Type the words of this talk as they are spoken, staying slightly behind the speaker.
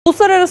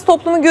Uluslararası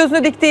toplumun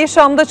gözünü diktiği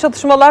Şam'da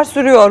çatışmalar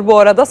sürüyor. Bu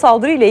arada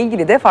saldırıyla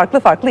ilgili de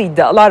farklı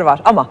iddialar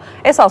var. Ama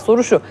esas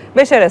soru şu: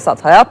 Beşar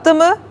Esad hayatta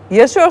mı?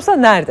 Yaşıyorsa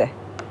nerede?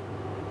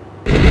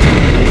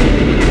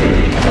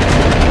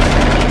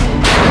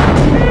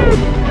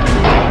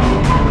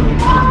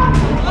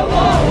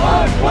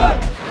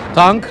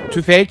 Tank,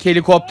 tüfek,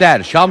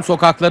 helikopter, Şam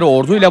sokakları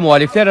orduyla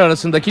muhalifler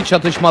arasındaki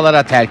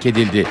çatışmalara terk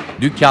edildi.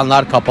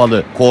 Dükkanlar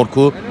kapalı,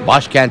 korku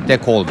başkentte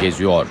kol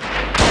geziyor.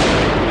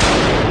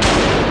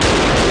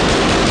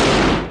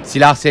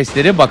 Silah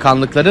sesleri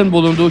bakanlıkların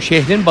bulunduğu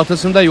şehrin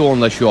batısında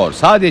yoğunlaşıyor.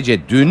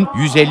 Sadece dün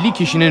 150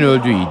 kişinin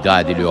öldüğü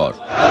iddia ediliyor.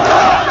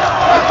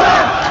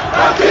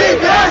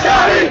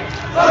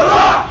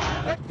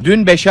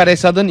 Dün Beşar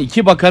Esad'ın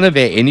 2 bakanı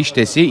ve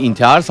eniştesi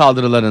intihar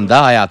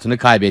saldırılarında hayatını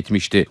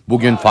kaybetmişti.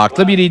 Bugün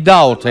farklı bir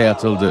iddia ortaya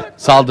atıldı.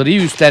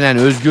 Saldırıyı üstlenen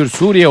Özgür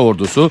Suriye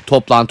ordusu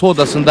toplantı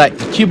odasında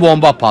 2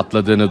 bomba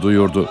patladığını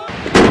duyurdu.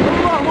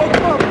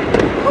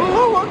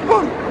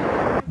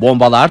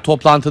 Bombalar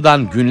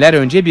toplantıdan günler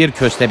önce bir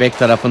köstebek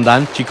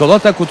tarafından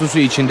çikolata kutusu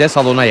içinde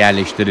salona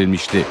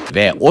yerleştirilmişti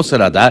ve o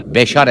sırada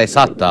Beşar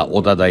Esad da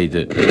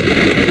odadaydı.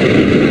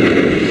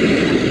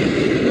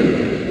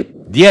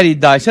 Diğer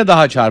iddia ise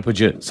daha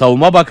çarpıcı.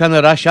 Savunma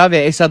Bakanı Raşa ve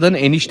Esad'ın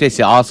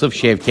eniştesi Asif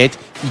Şevket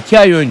 2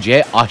 ay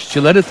önce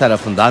aşçıları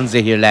tarafından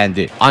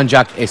zehirlendi.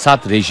 Ancak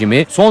Esad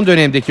rejimi son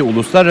dönemdeki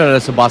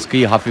uluslararası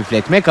baskıyı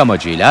hafifletmek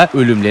amacıyla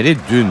ölümleri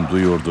dün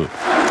duyurdu.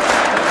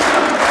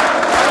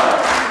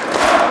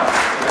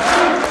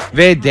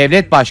 Ve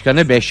devlet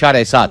başkanı Beşar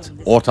Esad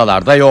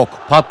ortalarda yok.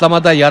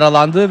 Patlamada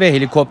yaralandığı ve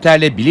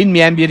helikopterle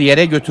bilinmeyen bir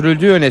yere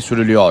götürüldüğü öne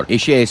sürülüyor.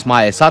 Eşi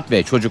Esma Esad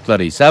ve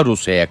çocukları ise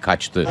Rusya'ya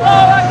kaçtı.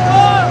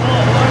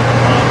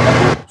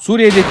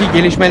 Suriye'deki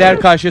gelişmeler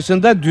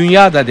karşısında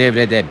dünya da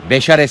devrede.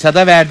 Beşar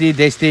Esad'a verdiği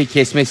desteği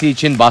kesmesi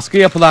için baskı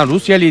yapılan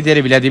Rusya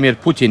lideri Vladimir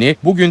Putin'i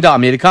bugün de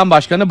Amerikan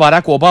Başkanı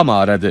Barack Obama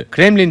aradı.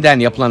 Kremlin'den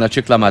yapılan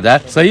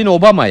açıklamada Sayın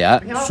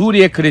Obama'ya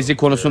Suriye krizi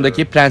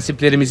konusundaki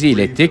prensiplerimizi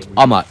ilettik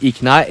ama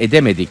ikna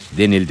edemedik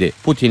denildi.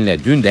 Putin'le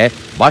dün de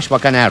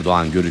Başbakan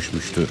Erdoğan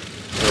görüşmüştü.